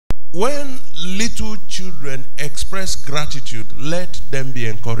When little children express gratitude, let them be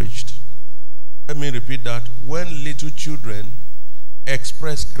encouraged. Let me repeat that. When little children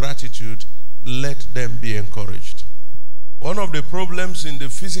express gratitude, let them be encouraged. One of the problems in the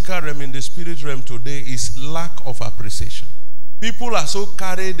physical realm, in the spirit realm today, is lack of appreciation. People are so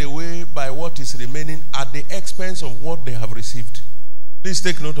carried away by what is remaining at the expense of what they have received. Please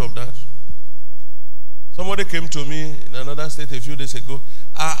take note of that. Somebody came to me in another state a few days ago,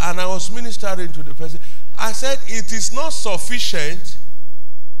 and I was ministering to the person. I said, it is not sufficient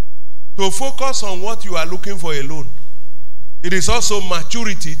to focus on what you are looking for alone. It is also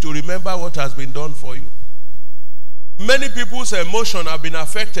maturity to remember what has been done for you. Many people's emotions have been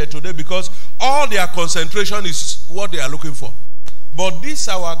affected today because all their concentration is what they are looking for. But this,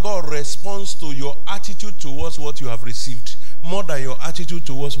 our God, responds to your attitude towards what you have received more than your attitude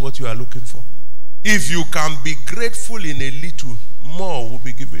towards what you are looking for. If you can be grateful in a little, more will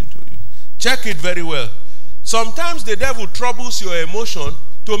be given to you. Check it very well. Sometimes the devil troubles your emotion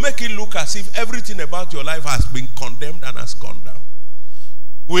to make it look as if everything about your life has been condemned and has gone down.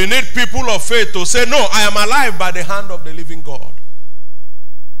 We need people of faith to say, no, I am alive by the hand of the living God.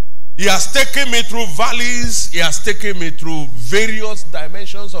 He has taken me through valleys. He has taken me through various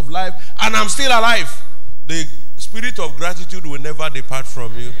dimensions of life, and I'm still alive. The spirit of gratitude will never depart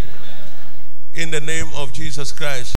from you. In the name of Jesus Christ.